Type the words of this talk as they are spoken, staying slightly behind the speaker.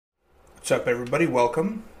What's up, everybody?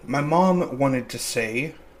 Welcome. My mom wanted to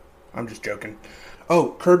say, I'm just joking.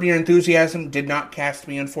 Oh, Curb Your Enthusiasm did not cast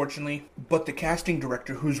me, unfortunately, but the casting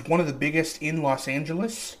director, who's one of the biggest in Los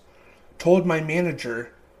Angeles, told my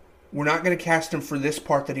manager, we're not going to cast him for this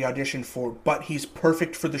part that he auditioned for, but he's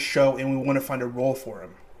perfect for the show and we want to find a role for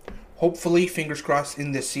him. Hopefully, fingers crossed,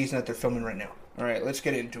 in this season that they're filming right now. Alright, let's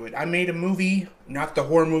get into it. I made a movie, not the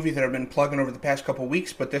horror movie that I've been plugging over the past couple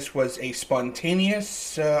weeks, but this was a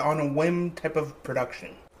spontaneous, on a whim type of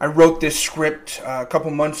production. I wrote this script a couple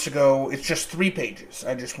months ago. It's just 3 pages.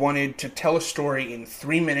 I just wanted to tell a story in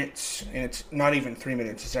 3 minutes, and it's not even 3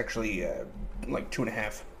 minutes, it's actually like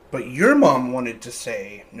 2.5. But your mom wanted to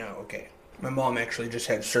say, no, okay. My mom actually just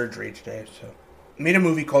had surgery today, so. I made a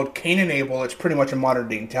movie called Cain and Abel. It's pretty much a modern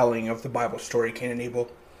day telling of the Bible story, Cain and Abel,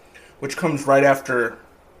 which comes right after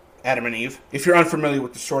Adam and Eve. If you're unfamiliar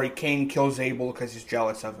with the story, Cain kills Abel because he's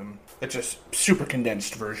jealous of him. It's a super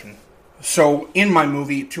condensed version. So, in my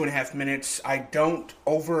movie, 2.5 minutes, I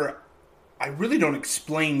really don't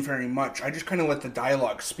explain very much. I just kind of let the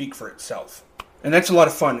dialogue speak for itself. And that's a lot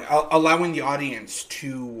of fun, allowing the audience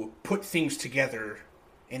to put things together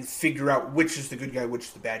and figure out which is the good guy, which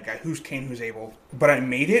is the bad guy, who's Cain, who's Abel. But I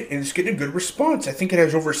made it, and it's getting a good response. I think it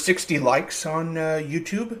has over 60 likes on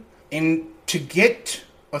YouTube. And to get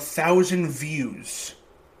 1,000 views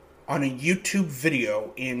on a YouTube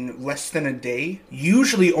video in less than a day,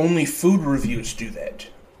 usually only food reviews do that.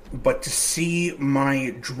 But to see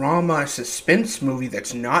my drama suspense movie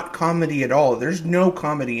that's not comedy at all, there's no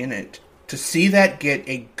comedy in it, to see that get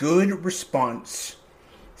a good response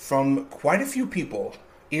from quite a few people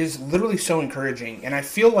is literally so encouraging. And I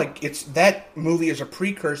feel like that movie is a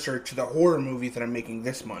precursor to the horror movie that I'm making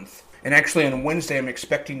this month. And actually on Wednesday, I'm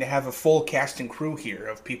expecting to have a full cast and crew here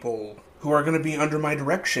of people who are going to be under my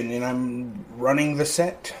direction, and I'm running the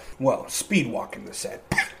set. Well, speed walking the set.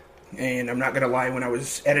 And I'm not going to lie, when I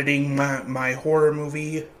was editing my horror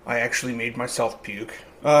movie, I actually made myself puke.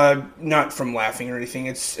 Not from laughing or anything,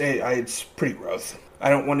 it's pretty gross. I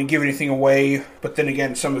don't want to give anything away, but then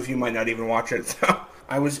again, some of you might not even watch it. So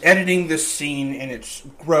I was editing this scene, and it's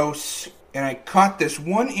gross. And I caught this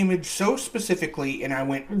one image so specifically, and I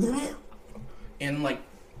went, and like,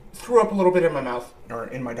 threw up a little bit in my mouth, or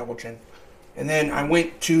in my double chin. And then I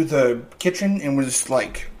went to the kitchen and was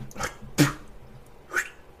like,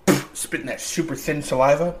 spitting that super thin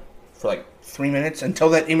saliva for like 3 minutes, until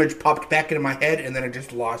that image popped back into my head, and then I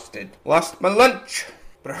just lost it. Lost my lunch!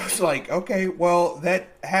 But I was like, okay, well,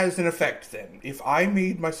 that has an effect then. If I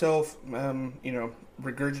made myself,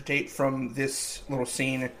 regurgitate from this little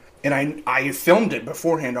scene, and I filmed it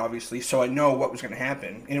beforehand, obviously, so I know what was going to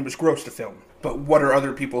happen. And it was gross to film. But what are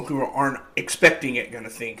other people who aren't expecting it going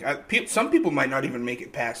to think? Some people might not even make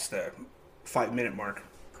it past the 5-minute mark.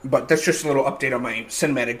 But that's just a little update on my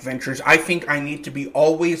cinematic ventures. I think I need to be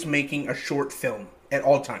always making a short film at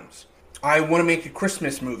all times. I want to make a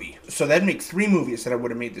Christmas movie. So that'd make 3 movies that I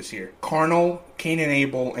would have made this year. Carnal, Cain and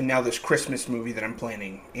Abel, and now this Christmas movie that I'm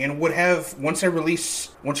planning. And would have, once I release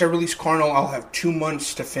Carnal, I'll have 2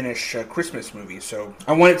 months to finish a Christmas movie. So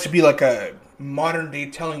I want it to be like a modern day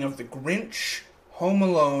telling of the Grinch, Home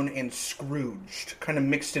Alone, and Scrooged, kind of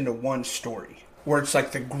mixed into one story. Where it's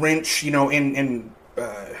like the Grinch, and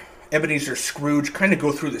Ebenezer Scrooge kind of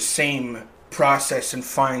go through the same process and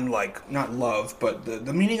find, like, not love, but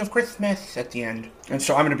the meaning of Christmas at the end. And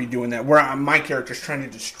so I'm going to be doing that, where my character's trying to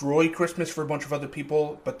destroy Christmas for a bunch of other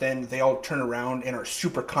people, but then they all turn around and are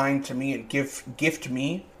super kind to me and gift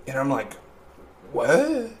me, and I'm like, what?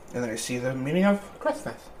 And then I see the meaning of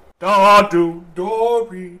Christmas. Da-do,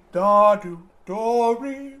 do-re, da-do,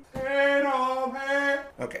 do-re,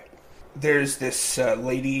 okay. There's this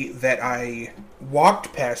lady that I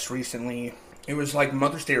walked past recently. It was like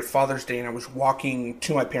Mother's Day or Father's Day, and I was walking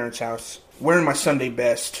to my parents' house, wearing my Sunday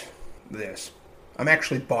best. I'm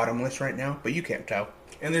actually bottomless right now, but you can't tell.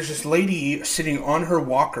 And there's this lady sitting on her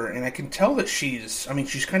walker, and I can tell that she's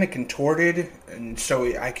kind of contorted, and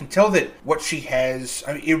so I can tell that what she has,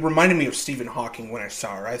 it reminded me of Stephen Hawking when I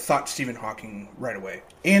saw her. I thought Stephen Hawking right away.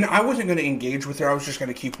 And I wasn't going to engage with her, I was just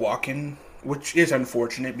going to keep walking, which is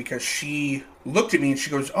unfortunate because she looked at me and she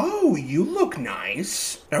goes, "Oh, you look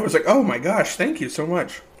nice." And I was like, "Oh my gosh, thank you so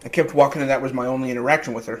much." I kept walking, and that was my only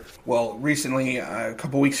interaction with her. Well, recently, a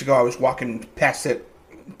couple weeks ago, I was walking past it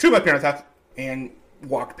to my parents' house and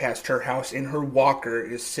walked past her house, and her walker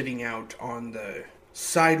is sitting out on the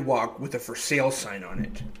sidewalk with a for sale sign on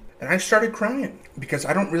it. And I started crying because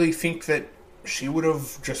I don't really think that she would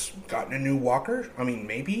have just gotten a new walker. I mean,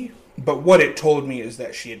 maybe. But what it told me is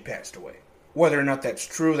that she had passed away. Whether or not that's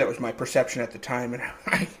true, that was my perception at the time, and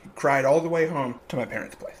I cried all the way home to my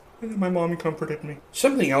parents' place. And then my mom comforted me.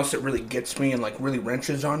 Something else that really gets me and like really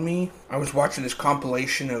wrenches on me, I was watching this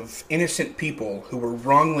compilation of innocent people who were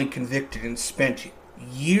wrongly convicted and spent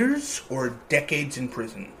years or decades in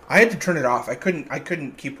prison. I had to turn it off. I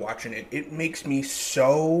couldn't keep watching it. It makes me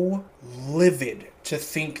so livid to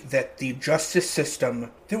think that the justice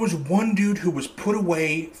system, there was one dude who was put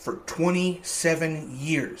away for 27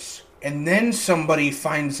 years. And then somebody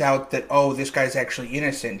finds out that, oh, this guy's actually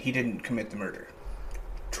innocent. He didn't commit the murder.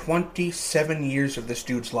 27 years of this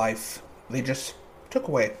dude's life, they just took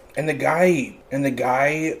away. And the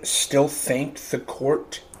guy still thanked the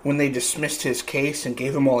court when they dismissed his case and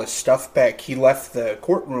gave him all his stuff back. He left the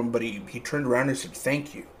courtroom, but he turned around and said,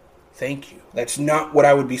 thank you. Thank you. That's not what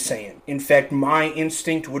I would be saying. In fact, my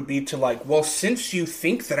instinct would be to like, well, since you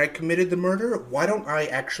think that I committed the murder, why don't I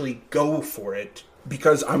actually go for it?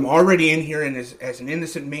 Because I'm already in here and as an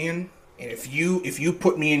innocent man, and if you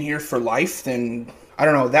put me in here for life, then, I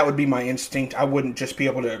don't know, that would be my instinct. I wouldn't just be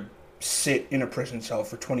able to sit in a prison cell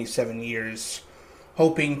for 27 years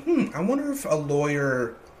hoping, I wonder if a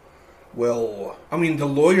lawyer will... I mean, the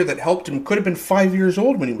lawyer that helped him could have been 5 years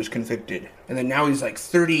old when he was convicted. And then now he's like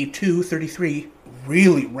 32, 33.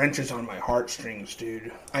 Really wrenches on my heartstrings,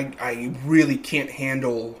 dude. I really can't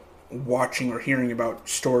handle watching or hearing about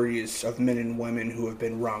stories of men and women who have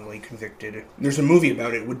been wrongly convicted. There's a movie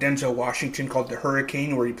about it with Denzel Washington called The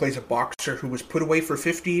Hurricane, where he plays a boxer who was put away for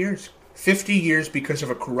 50 years. 50 years because of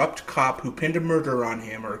a corrupt cop who pinned a murder on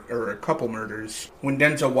him, or a couple murders. When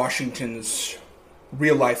Denzel Washington's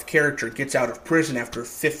real-life character gets out of prison after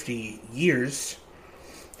 50 years,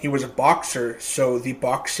 he was a boxer, so the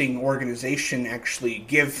boxing organization actually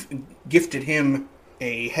gifted him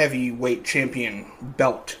a heavyweight champion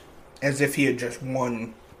belt, as if he had just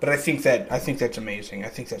won. But I think that's amazing. I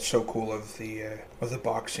think that's so cool of the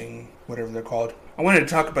boxing, whatever they're called. I wanted to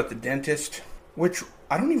talk about the dentist, which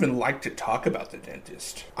I don't even like to talk about the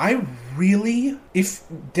dentist. If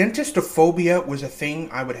dentophobia was a thing,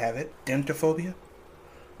 I would have it. Dentophobia?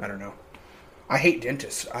 I don't know. I hate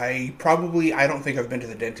dentists. I don't think I've been to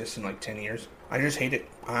the dentist in like 10 years. I just hate it.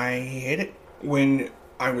 I hate it. When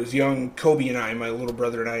I was young, Kobe and I, my little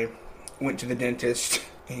brother and I, went to the dentist,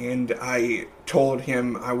 and I told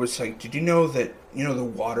him, I was like, did you know that, the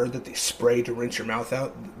water that they spray to rinse your mouth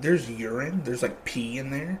out, there's urine? There's like pee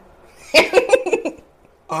in there?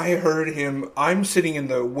 I heard him, I'm sitting in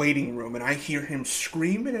the waiting room, and I hear him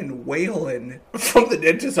screaming and wailing from the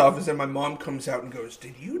dentist's office, and my mom comes out and goes,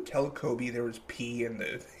 did you tell Kobe there was pee in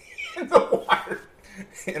the water?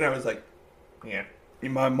 And I was like, yeah.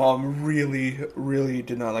 My mom really, really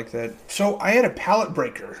did not like that. So I had a palate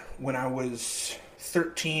breaker when I was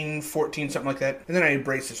 13, 14, something like that. And then I had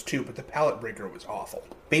braces too, but the palate breaker was awful.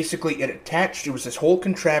 Basically, it was this whole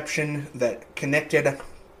contraption that connected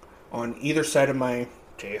on either side of my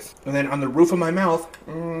teeth. And then on the roof of my mouth,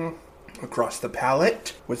 across the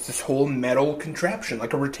palate, was this whole metal contraption,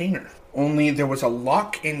 like a retainer. Only there was a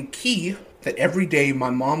lock and key that every day my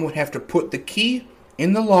mom would have to put the key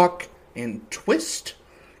in the lock and twist,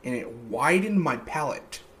 and it widened my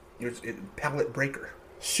palate. It was a palate breaker.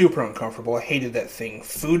 Super uncomfortable. I hated that thing.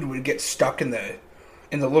 Food would get stuck in the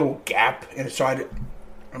little gap, and so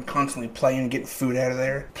I'm constantly playing and getting food out of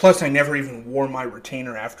there. Plus, I never even wore my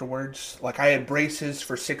retainer afterwards. Like, I had braces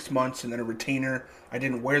for 6 months and then a retainer. I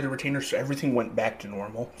didn't wear the retainer, so everything went back to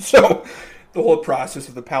normal. So, the whole process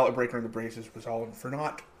of the palate breaker and the braces was all for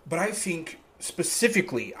naught. But I think,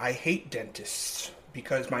 specifically, I hate dentists.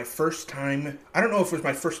 Because my first time, I don't know if it was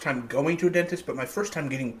my first time going to a dentist, but my first time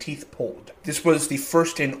getting teeth pulled. This was the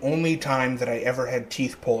first and only time that I ever had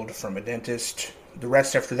teeth pulled from a dentist. The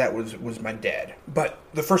rest after that was my dad. But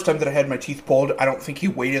the first time that I had my teeth pulled, I don't think he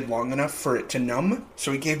waited long enough for it to numb.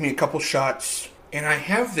 So he gave me a couple shots. And I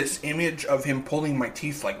have this image of him pulling my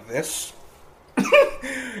teeth like this.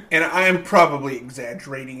 And I am probably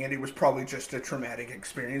exaggerating it. It was probably just a traumatic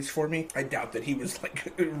experience for me. I doubt that he was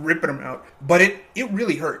like ripping them out. But it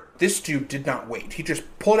really hurt. This dude did not wait. He just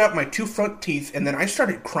pulled out my two front teeth, and then I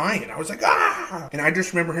started crying. I was like, ah! And I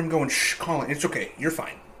just remember him going, shh, Colin, it's okay. You're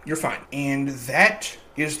fine. You're fine. And that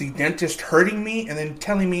is the dentist hurting me and then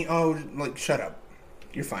telling me, oh, like, shut up.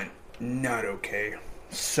 You're fine. Not okay.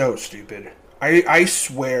 So stupid. I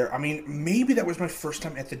swear, I mean, maybe that was my first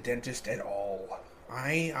time at the dentist at all.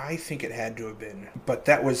 I think it had to have been. But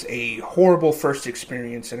that was a horrible first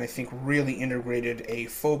experience, and I think really integrated a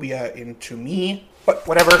phobia into me. But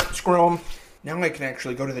whatever, screw 'em. Now I can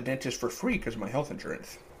actually go to the dentist for free because of my health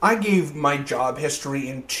insurance. I gave my job history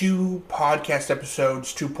in 2 podcast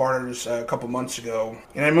episodes, 2-parters, a couple months ago.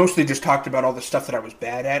 And I mostly just talked about all the stuff that I was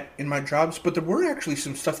bad at in my jobs, but there were actually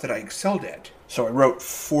some stuff that I excelled at. So I wrote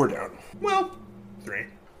 4 down. Well, 3.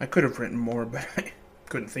 I could have written more, but I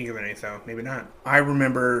couldn't think of any, so maybe not. I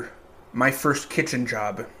remember my first kitchen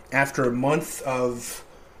job after a month of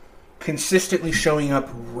consistently showing up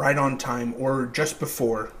right on time or just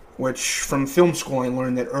before, which from film school I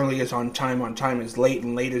learned that early is on time is late,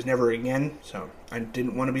 and late is never again, so I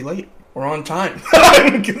didn't want to be late or on time.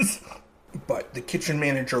 But the kitchen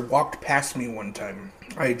manager walked past me one time.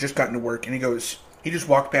 I had just gotten to work, and he just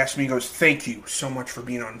walked past me and goes, "Thank you so much for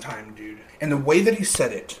being on time, dude." And the way that he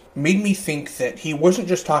said it made me think that he wasn't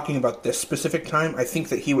just talking about this specific time. I think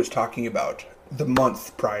that he was talking about the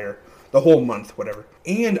month prior, the whole month, whatever.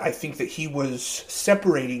 And I think that he was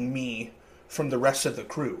separating me from the rest of the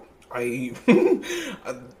crew.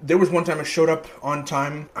 There was one time I showed up on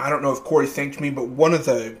time. I don't know if Corey thanked me, but one of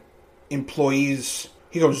the employees,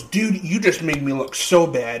 he goes, "Dude, you just made me look so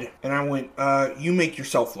bad." And I went, "You make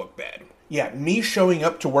yourself look bad." Yeah, me showing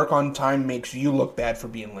up to work on time makes you look bad for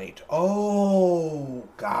being late. Oh,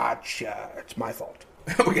 gotcha. It's my fault.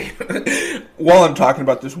 Okay. While I'm talking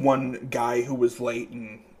about this one guy who was late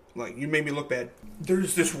and, like, you made me look bad,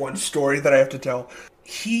 there's this one story that I have to tell.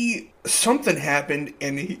 Something happened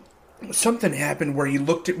where he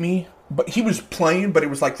looked at me, but he was playing, but it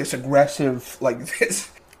was like this aggressive, like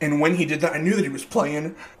this. And when he did that, I knew that he was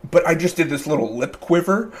playing, but I just did this little lip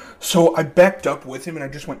quiver. So I backed up with him and I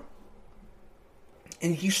just went,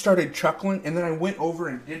 and he started chuckling, and then I went over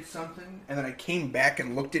and did something, and then I came back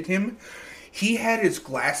and looked at him. He had his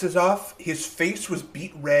glasses off, his face was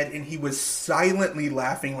beet red, and he was silently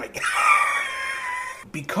laughing like,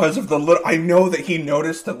 because of the little, I know that he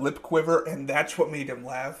noticed the lip quiver, and that's what made him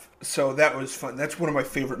laugh. So that was fun. That's one of my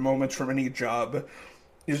favorite moments from any job,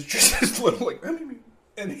 is just this little, like,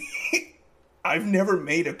 and I've never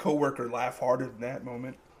made a coworker laugh harder than that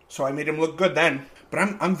moment. So I made him look good then. But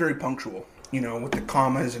I'm very punctual. You know, with the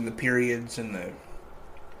commas and the periods and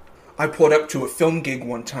I pulled up to a film gig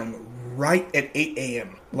one time right at 8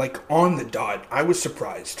 a.m. Like, on the dot. I was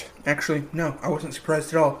surprised. Actually, no, I wasn't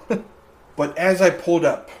surprised at all. But as I pulled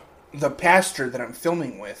up, the pastor that I'm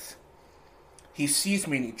filming with, he sees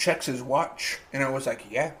me and he checks his watch. And I was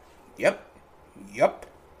like, yeah, yep,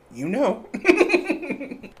 you know.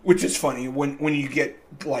 Which is funny, when you get,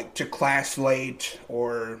 like, to class late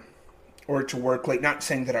or to work late. Not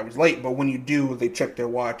saying that I was late, but when you do, they check their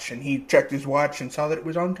watch, and he checked his watch and saw that it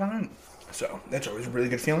was on time. So that's always a really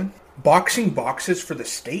good feeling. Boxing boxes for the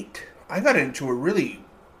state, I got into a really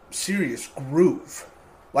serious groove.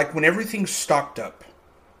 Like, when everything's stocked up,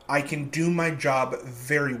 I can do my job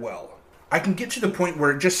very well. I can get to the point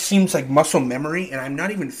where it just seems like muscle memory, and I'm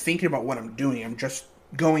not even thinking about what I'm doing. I'm just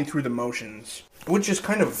going through the motions, which is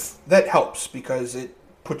kind of, that helps, because it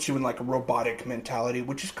puts you in like a robotic mentality,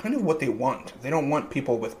 which is kind of what they want. They don't want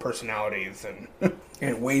people with personalities and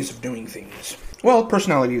and ways of doing things. Well,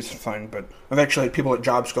 personality is fine, but I've actually had people at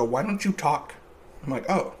jobs go, "Why don't you talk?" I'm like,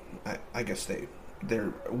 oh, I guess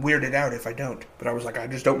they're weirded out if I don't. But I was like, I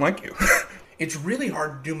just don't like you. It's really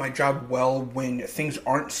hard to do my job well when things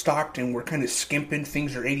aren't stocked and we're kind of skimping.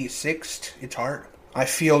 Things are 86th. It's hard. I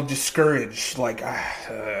feel discouraged, like,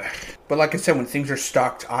 but like I said, when things are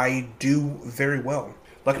stocked, I do very well.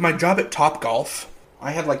 Like my job at Topgolf,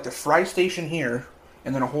 I had like the fry station here,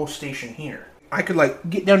 and then a whole station here. I could like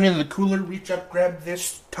get down into the cooler, reach up, grab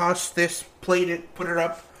this, toss this, plate it, put it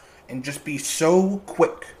up, and just be so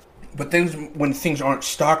quick. But then when things aren't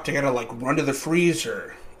stocked, I gotta like run to the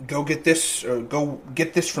freezer, go get this, or go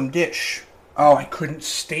get this from Dish. Oh, I couldn't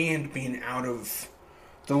stand being out of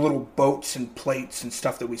the little boats and plates and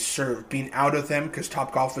stuff that we served. Being out of them because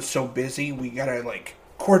Topgolf was so busy, we gotta like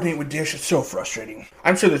coordinate with Dish. It's so frustrating.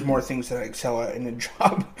 I'm sure there's more things that I excel at in a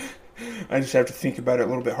job. I just have to think about it a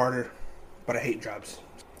little bit harder. But I hate jobs.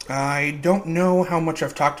 I don't know how much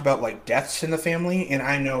I've talked about like deaths in the family, and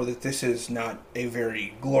I know that this is not a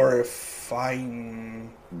very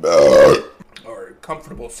glorifying or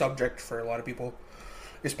comfortable subject for a lot of people,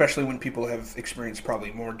 especially when people have experienced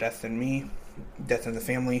probably more death than me. Death in the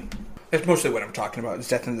family. That's mostly what I'm talking about, is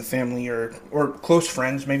death in the family or close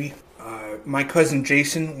friends, maybe. My cousin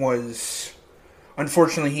Jason was,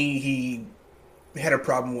 unfortunately, he had a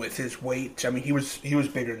problem with his weight. I mean, he was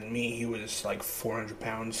bigger than me. He was like 400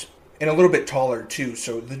 pounds. And a little bit taller, too,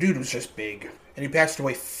 so the dude was just big. And he passed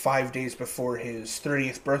away 5 days before his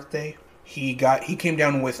 30th birthday. He came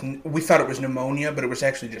down with, we thought it was pneumonia, but it was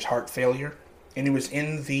actually just heart failure. And he was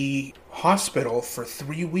in the hospital for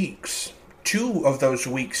 3 weeks. 2 of those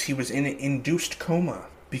weeks, he was in an induced coma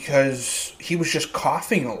because he was just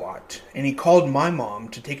coughing a lot. And he called my mom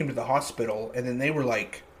to take him to the hospital, and then they were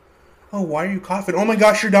like, "Oh, why are you coughing? Oh my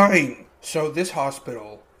gosh, you're dying." So this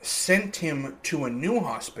hospital sent him to a new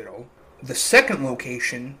hospital. The second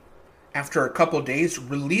location after a couple days,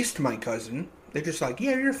 released my cousin. They're just like,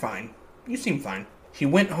 yeah, you're fine. You seem fine. He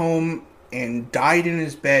went home and died in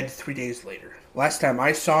his bed 3 days later. Last time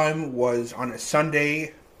I saw him was on a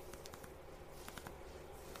Sunday.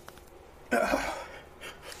 I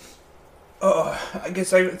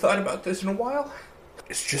guess I haven't thought about this in a while.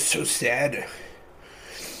 It's just so sad.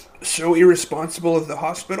 So irresponsible of the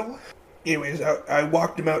hospital. Anyways, I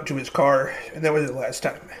walked him out to his car, and that was the last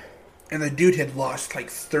time. And the dude had lost like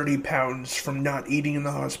 30 pounds from not eating in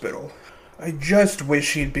the hospital. I just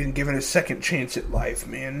wish he'd been given a second chance at life,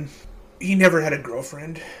 man. He never had a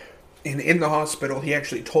girlfriend. And in the hospital, he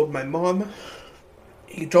actually told my mom.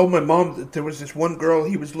 He told my mom that there was this one girl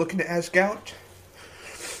he was looking to ask out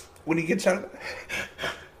when he gets out of the...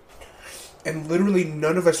 And literally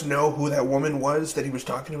none of us know who that woman was that he was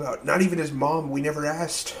talking about. Not even his mom. We never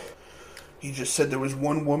asked. He just said there was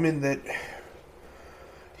one woman that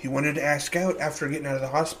he wanted to ask out after getting out of the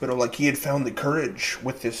hospital. Like he had found the courage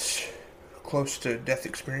with this close to death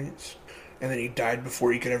experience. And then he died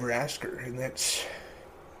before he could ever ask her. And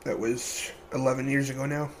that was 11 years ago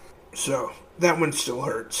now. So that one still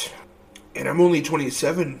hurts. And I'm only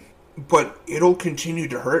 27, but it'll continue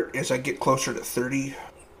to hurt as I get closer to 30.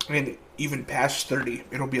 And even past 30,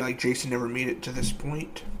 it'll be like Jason never made it to this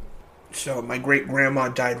point. So my great-grandma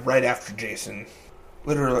died right after Jason.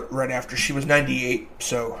 Literally right after. She was 98,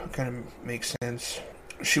 so it kind of makes sense.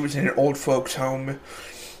 She was in an old folks' home,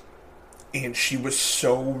 and she was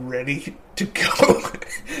so ready to go.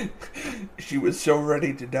 She was so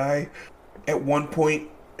ready to die. At one point,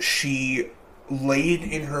 she laid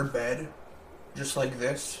in her bed, just like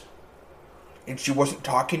this, and she wasn't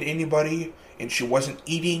talking to anybody, and she wasn't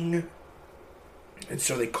eating. And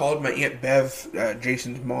so they called my Aunt Bev,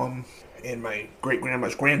 Jason's mom, and my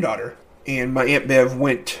great-grandma's granddaughter. And my Aunt Bev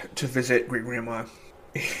went to visit great-grandma.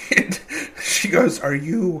 And she goes, "Are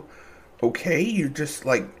you okay? You're just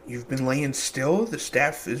like, you've been laying still? The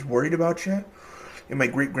staff is worried about you?" And my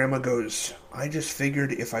great-grandma goes, "I just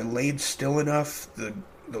figured if I laid still enough, the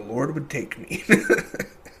Lord would take me."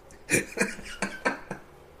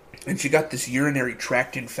 And she got this urinary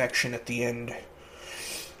tract infection at the end,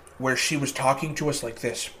 where she was talking to us like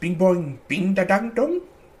this. Bing bong, bing da dang dong.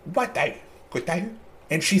 What the? Good day.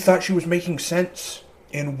 And she thought she was making sense.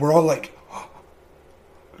 And we're all like, oh.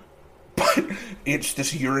 But it's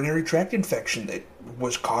this urinary tract infection that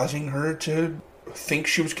was causing her to think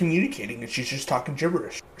she was communicating, and she's just talking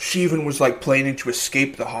gibberish. She even was like planning to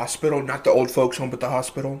escape the hospital, not the old folks home, but the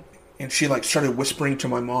hospital. And she like started whispering to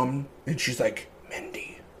my mom, and she's like,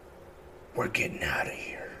 "Mindy, we're getting out of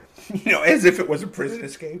here." You know, as if it was a prison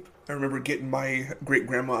escape. I remember getting my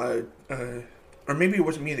great-grandma, or maybe it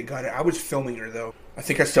wasn't me that got it. I was filming her, though. I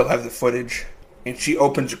think I still have the footage. And she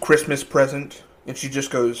opens a Christmas present, and she just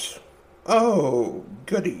goes, "Oh,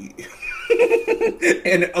 goody."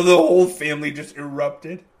 And the whole family just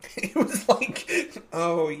erupted. It was like,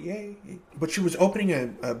 oh, yay. But she was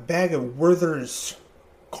opening a bag of Werther's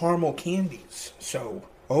caramel candies. So,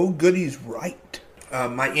 oh, goody's right.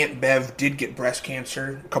 My Aunt Bev did get breast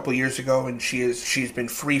cancer a couple years ago, and she's been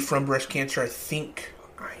free from breast cancer, I think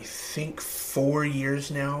 4 years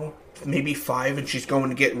now, maybe 5, and she's going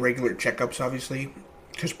to get regular checkups, obviously,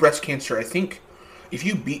 because breast cancer, I think, if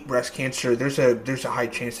you beat breast cancer, there's a high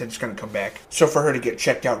chance that it's going to come back. So for her to get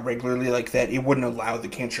checked out regularly like that, it wouldn't allow the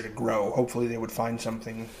cancer to grow. Hopefully they would find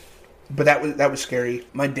something. But that was scary.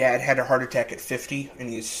 My dad had a heart attack at 50, and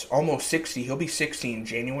he's almost 60. He'll be 60 in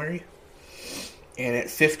January. And at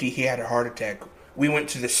 50, he had a heart attack. We went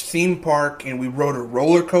to this theme park, and we rode a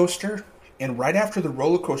roller coaster. And right after the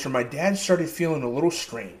roller coaster, my dad started feeling a little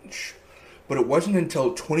strange. But it wasn't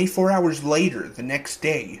until 24 hours later, the next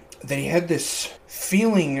day, that he had this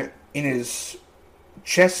feeling in his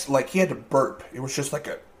chest like he had to burp. It was just like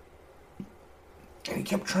a... And he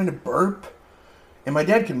kept trying to burp. And my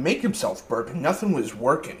dad could make himself burp, and nothing was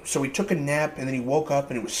working. So he took a nap, and then he woke up,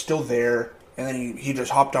 and it was still there. And then he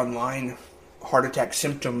just hopped online. Heart attack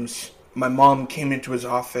symptoms. My mom came into his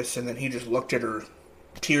office, and then he just looked at her,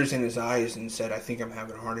 tears in his eyes, and said, "I think I'm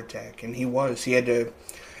having a heart attack." And he was. He had a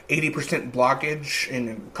 80% blockage in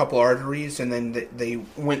a couple arteries, and then they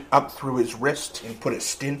went up through his wrist and put a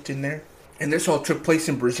stent in there. And this all took place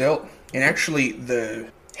in Brazil. And actually,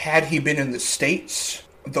 had he been in the States,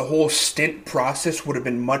 the whole stent process would have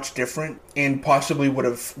been much different, and possibly would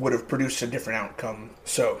have produced a different outcome.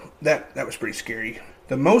 So that was pretty scary.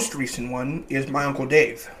 The most recent one is my Uncle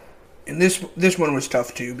Dave. And this one was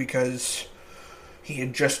tough too, because he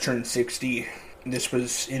had just turned 60. This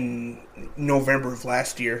was in November of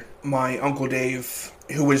last year. My Uncle Dave,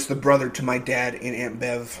 who is the brother to my dad and Aunt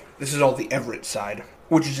Bev, this is all the Everett side.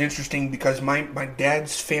 which is interesting because my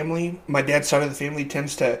dad's side of the family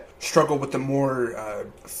tends to struggle with the more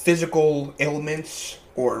physical ailments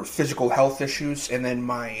or physical health issues, and then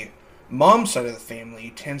my mom's side of the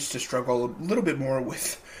family tends to struggle a little bit more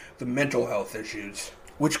with the mental health issues,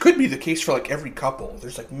 which could be the case for like every couple.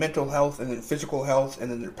 There's like mental health and then physical health,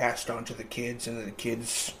 and then they're passed on to the kids, and then the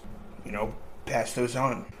kids, pass those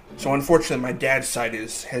on. So unfortunately, my dad's side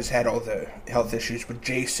has had all the health issues with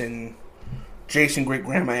Jason, great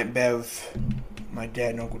grandma, Aunt Bev, my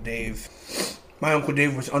dad and Uncle Dave. My Uncle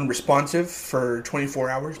Dave was unresponsive for 24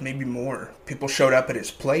 hours, maybe more. People showed up at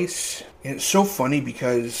his place. And it's so funny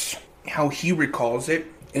because how he recalls it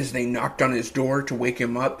is they knocked on his door to wake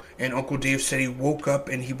him up, and Uncle Dave said he woke up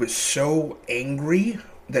and he was so angry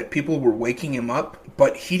that people were waking him up,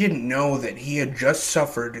 but he didn't know that he had just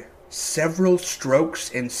suffered several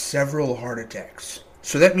strokes and several heart attacks.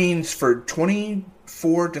 So that means for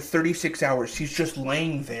 24 to 36 hours, he's just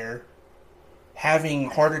laying there having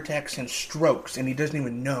heart attacks and strokes, and he doesn't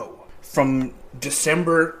even know. From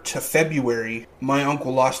December to February, my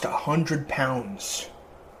uncle lost 100 pounds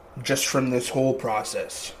just from this whole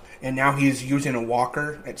process. And now he's using a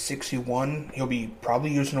walker at 61. He'll be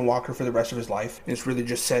probably using a walker for the rest of his life. And it's really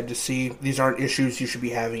just sad to see. These aren't issues you should be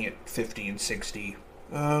having at 50 and 60.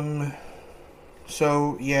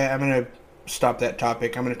 So, yeah, I'm going to stop that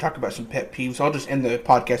topic. I'm going to talk about some pet peeves. I'll just end the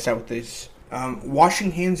podcast out with this.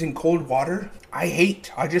 Washing hands in cold water, I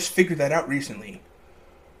hate. I just figured that out recently.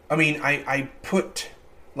 I mean, I put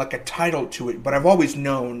like a title to it, but I've always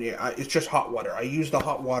known it's just hot water. I use the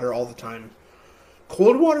hot water all the time.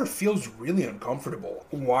 Cold water feels really uncomfortable.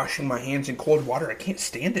 Washing my hands in cold water, I can't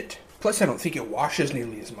stand it. Plus, I don't think it washes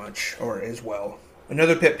nearly as much or as well.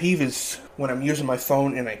 Another pet peeve is when I'm using my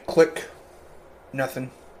phone and I click, nothing.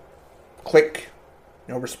 Click,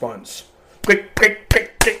 no response. Click, click,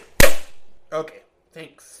 click, click. Okay,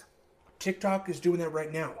 thanks. TikTok is doing that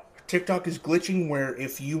right now. TikTok is glitching where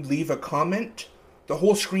if you leave a comment, the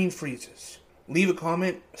whole screen freezes. Leave a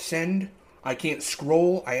comment, send. I can't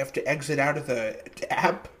scroll. I have to exit out of the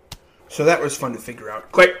app. So that was fun to figure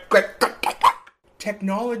out. Click, click, click, click, click.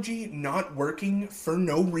 Technology not working for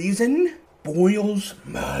no reason boils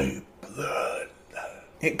my blood.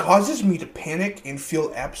 It causes me to panic and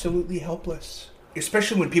feel absolutely helpless.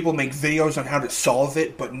 Especially when people make videos on how to solve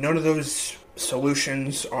it, but none of those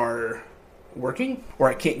solutions are working. Or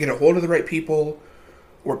I can't get a hold of the right people.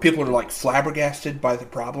 Or people are like flabbergasted by the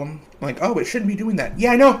problem. Like, oh, it shouldn't be doing that.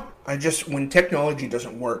 Yeah, I know. When technology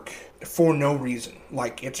doesn't work for no reason,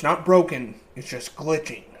 like it's not broken, it's just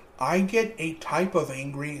glitching, I get a type of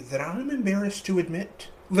angry that I'm embarrassed to admit.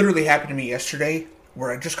 Literally happened to me yesterday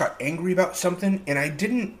where I just got angry about something and I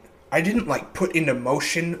didn't like put into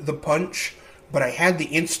motion the punch, but I had the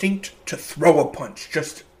instinct to throw a punch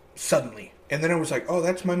just suddenly. And then I was like, oh,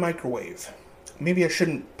 that's my microwave. Maybe I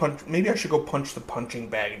shouldn't punch. Maybe I should go punch the punching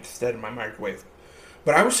bag instead of my microwave.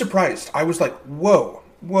 But I was surprised. I was like, whoa.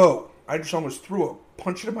 I just almost threw a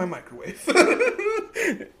punch into my microwave.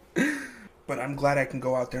 But I'm glad I can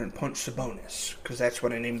go out there and punch Sabonis, because that's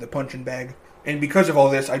what I named the punching bag. And because of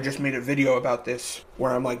all this, I just made a video about this,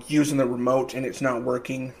 where I'm like using the remote and it's not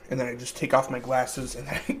working, and then I just take off my glasses and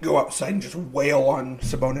then I go outside and just wail on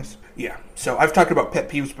Sabonis. Yeah, so I've talked about pet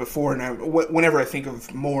peeves before, and whenever I think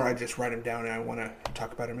of more, I just write them down and I want to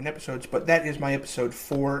talk about them in episodes. But that is my episode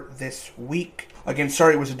for this week. Again,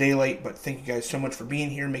 sorry it was a day late, but thank you guys so much for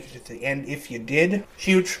being here. Make it to the end if you did.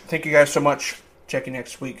 Huge. Thank you guys so much. Check you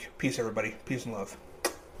next week. Peace, everybody. Peace and love.